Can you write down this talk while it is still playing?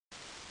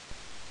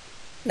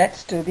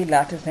Let's do the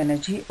lattice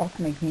energy of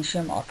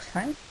magnesium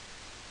oxide.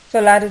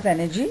 So lattice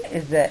energy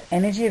is the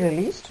energy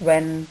released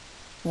when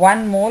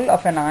 1 mole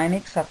of an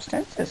ionic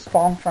substance is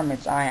formed from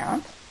its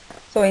ions.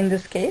 So in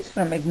this case,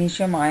 from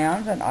magnesium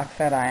ions and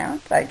oxide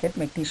ions, I get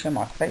magnesium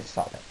oxide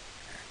solid.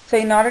 So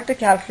in order to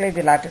calculate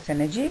the lattice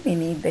energy, we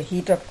need the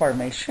heat of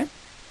formation.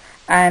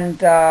 And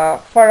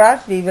for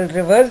us, we will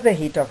reverse the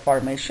heat of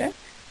formation,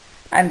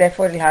 and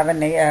therefore it will have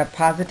a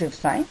positive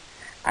sign.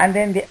 And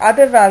then the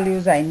other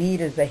values I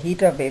need is the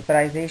heat of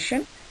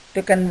vaporization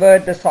to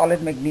convert the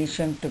solid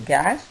magnesium to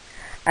gas.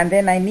 And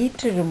then I need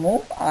to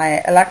remove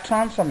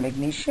electrons from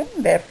magnesium.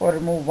 Therefore,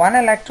 remove 1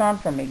 electron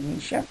from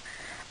magnesium,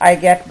 I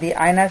get the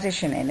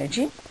ionization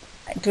energy.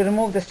 To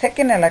remove the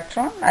second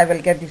electron, I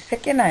will get the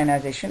second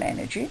ionization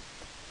energy.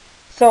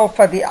 So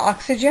for the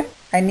oxygen,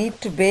 I need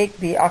to break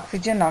the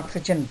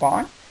oxygen-oxygen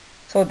bond.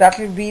 So that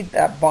will be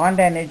the bond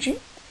energy.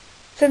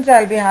 Since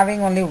I will be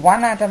having only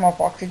 1 atom of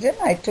oxygen,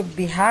 I took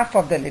the half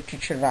of the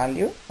literature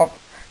value of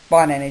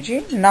bond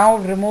energy. Now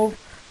remove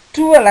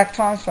 2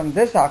 electrons from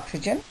this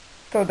oxygen.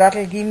 So that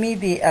will give me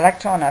the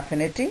electron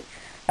affinity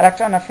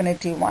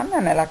 1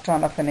 and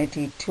electron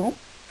affinity 2.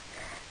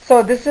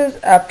 So this is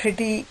a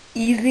pretty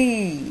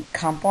easy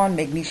compound,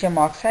 magnesium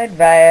oxide,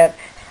 where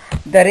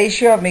the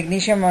ratio of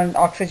magnesium and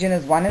oxygen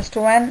is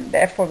 1:1.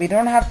 Therefore, we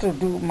don't have to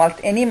do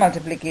any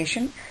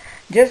multiplication.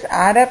 Just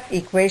add up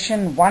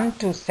equation 1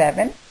 to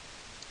 7.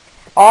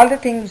 All the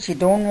things which you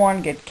don't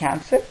want get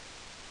cancelled,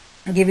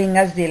 giving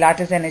us the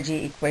lattice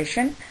energy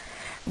equation,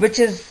 which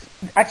is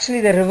actually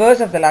the reverse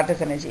of the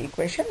lattice energy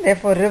equation.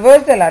 Therefore,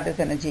 reverse the lattice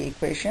energy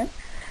equation.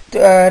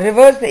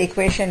 Reverse the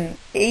equation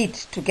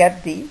 8 to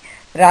get the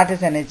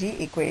lattice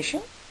energy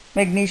equation.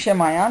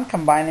 Magnesium ion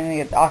combining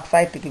with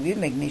oxide to give you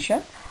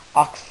magnesium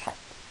oxide.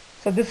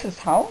 So this is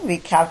how we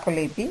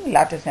calculate the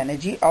lattice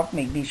energy of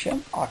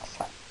magnesium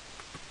oxide.